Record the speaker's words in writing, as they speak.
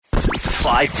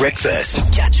5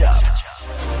 Breakfast. Catch up.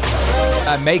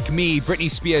 Make Me, Britney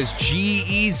Spears,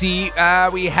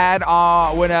 G-Eazy. We had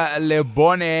our winner,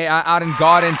 Lebone, out in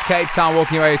Gardens, Cape Town,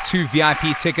 walking away with 2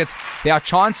 VIP tickets. There are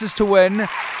chances to win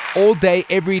all day,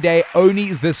 every day,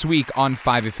 only this week on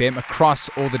 5FM, across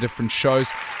all the different shows.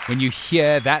 When you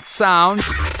hear that sound,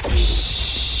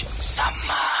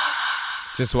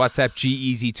 just WhatsApp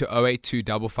G-Eazy to 082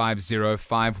 550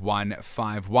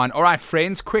 5151. All right,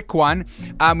 friends, quick one.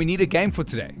 We need a game for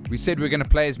today. We said we're going to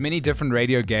play as many different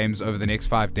radio games over the next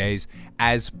 5 days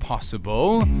as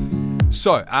possible.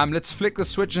 So, let's flick the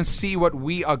switch and see what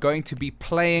we are going to be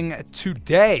playing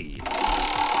today.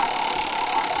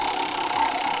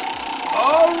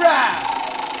 All right.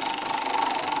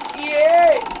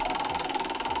 Yeah.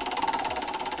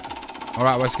 All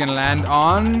right, what's going to land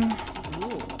on?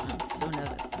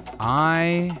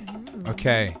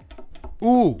 Okay.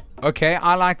 Ooh, okay,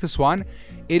 I like this one.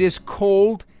 It is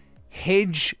called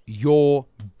Hedge Your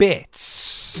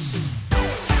Bets.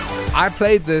 I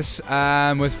played this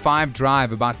with 5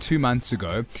 Drive about 2 months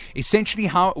ago. Essentially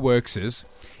how it works is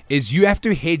you have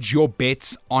to hedge your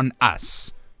bets on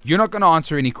us. You're not going to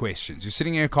answer any questions. You're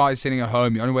sitting in your car, you're sitting at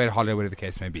home, you're on your way to holiday, whatever the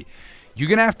case may be. You're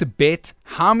going to have to bet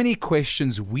how many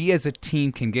questions we as a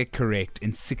team can get correct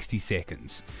in 60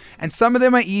 seconds. And some of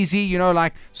them are easy,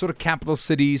 like sort of capital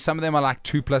cities. Some of them are like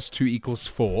 2 + 2 =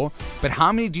 4. But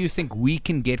how many do you think we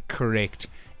can get correct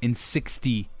in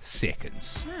 60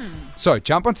 seconds? So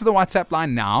jump onto the WhatsApp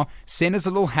line now. Send us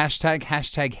a little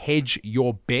hashtag hedge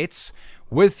your bets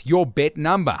with your bet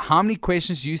number. How many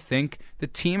questions do you think the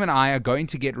team and I are going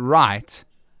to get right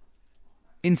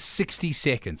in 60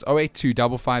 seconds? 082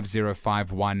 550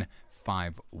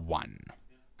 5151.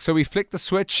 So we flick the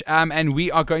switch and we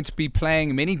are going to be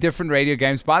playing many different radio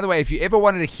games. By the way, if you ever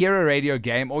wanted to hear a radio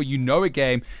game or you know a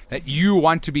game that you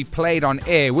want to be played on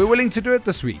air, we're willing to do it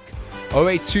this week.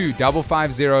 082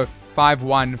 550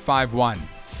 5151.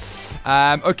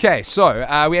 Okay,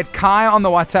 so we had Kai on the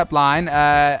WhatsApp line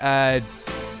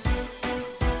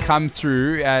come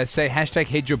through, say hashtag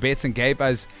hedge your bets, and gave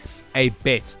us a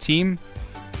bet. Team,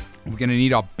 we're going to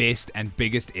need our best and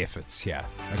biggest efforts here.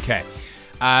 Okay.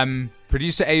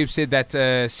 Producer Ayub said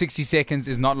that 60 seconds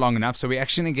is not long enough, so we're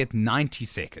actually going to get 90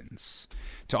 seconds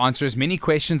to answer as many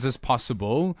questions as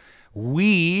possible.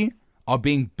 We are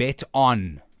being bet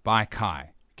on by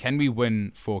Kai. Can we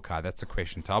win for Kai? That's the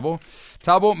question, Tabo.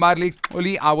 Tabo, Marley,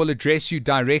 Uli, I will address you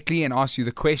directly and ask you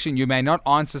the question. You may not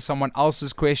answer someone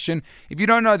else's question. If you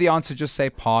don't know the answer, just say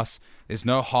pass. There's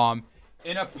no harm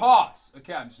in a pass.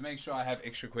 Okay, I'm just making sure I have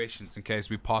extra questions in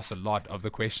case we pass a lot of the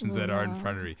questions that are in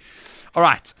front of me. All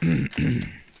right.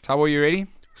 Tabo, you ready?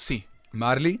 Si.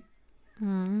 Marley?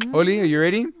 Oli, are you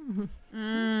ready?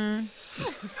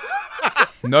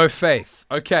 No faith.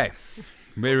 Okay.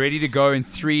 We're ready to go in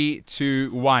 3,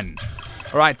 2, 1.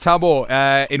 All right, Tabo,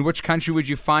 in which country would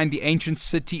you find the ancient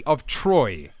city of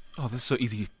Troy? Oh, this is so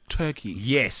easy. Turkey.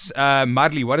 Yes.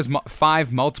 Marley, what is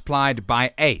 5 multiplied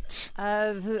by 8?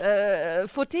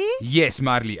 40? Yes,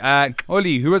 Marley.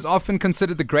 Oli, who is often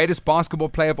considered the greatest basketball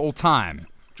player of all time?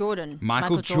 Jordan.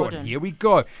 Michael Jordan. Here we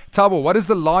go. Tabo, what is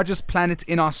the largest planet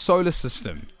in our solar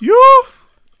system?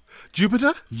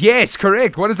 Jupiter? Yes,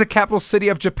 correct. What is the capital city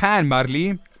of Japan,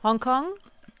 Marley? Hong Kong?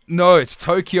 No, it's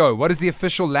Tokyo. What is the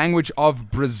official language of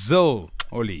Brazil,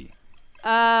 Oli?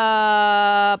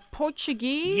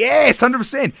 Portuguese? Yes,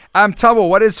 100%. Tabo,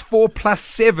 what is 4 +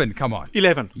 7? Come on.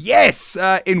 11. Yes.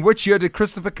 In which year did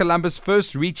Christopher Columbus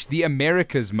first reach the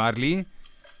Americas, Marley?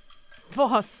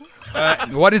 Boss.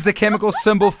 What is the chemical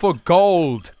symbol for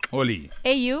gold, Oli?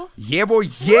 AU? Yeah, boy,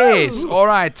 yes. All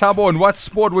right, Tabo, in what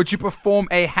sport would you perform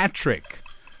a hat trick?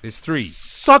 There's 3.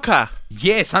 Soccer.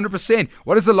 Yes, 100%.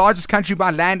 What is the largest country by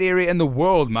land area in the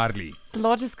world, Marley? The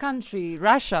largest country,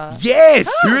 Russia.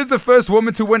 Yes! Who is the first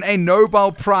woman to win a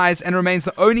Nobel Prize and remains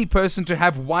the only person to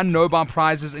have won Nobel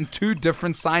Prizes in 2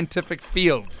 different scientific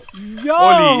fields?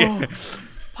 Yo!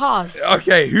 Pass.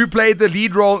 Okay, who played the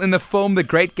lead role in the film The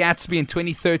Great Gatsby in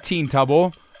 2013,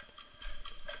 Tabo?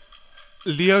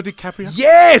 Leo DiCaprio.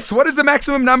 Yes! What is the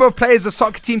maximum number of players a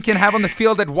soccer team can have on the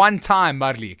field at one time,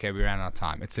 Marley? Okay, we ran out of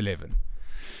time. It's 11.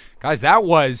 Guys, that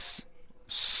was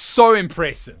so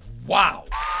impressive. Wow.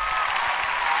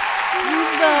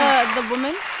 Who's the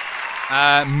woman?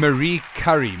 Marie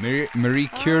Curie. Marie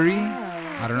Curie?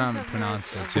 I don't know how to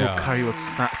pronounce it. Oh, curry would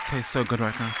taste so good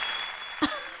right now.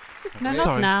 No,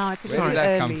 Sorry. not now. It's Where did too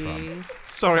that come early. from?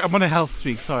 Sorry, I'm on a health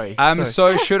streak. Sorry.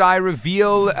 So should I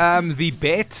reveal the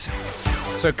bet?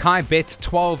 So Kai bet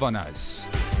 12 on us.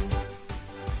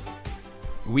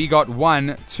 We got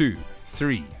 1, 2,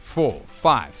 3, 4,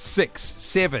 5, 6,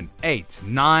 7, 8,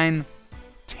 9,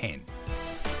 10.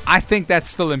 I think that's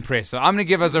still impressive. I'm going to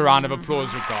give us a round of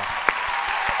applause, regard.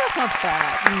 That's not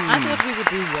bad. I thought we would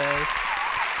do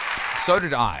worse. So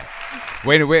did I.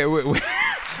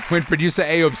 When producer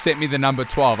Ayob sent me the number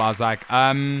 12, I was like,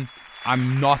 I'm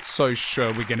not so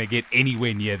sure we're going to get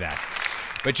anywhere near that.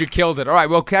 But you killed it. All right,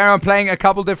 we'll carry on playing a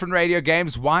couple different radio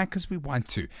games. Why? Because we want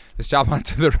to. Let's jump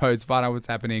onto the roads, find out what's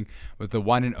happening with the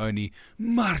one and only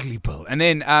Marley Bill. And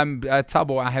then,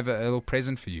 Tabo, I have a little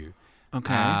present for you.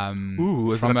 Okay.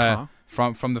 Ooh, is it a car?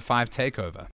 From the 5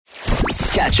 takeover.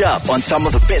 Catch up on some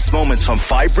of the best moments from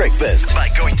 5 Breakfast by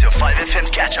going to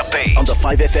 5FM's catch-up page on the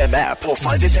 5FM app or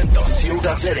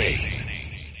 5FM.co.za.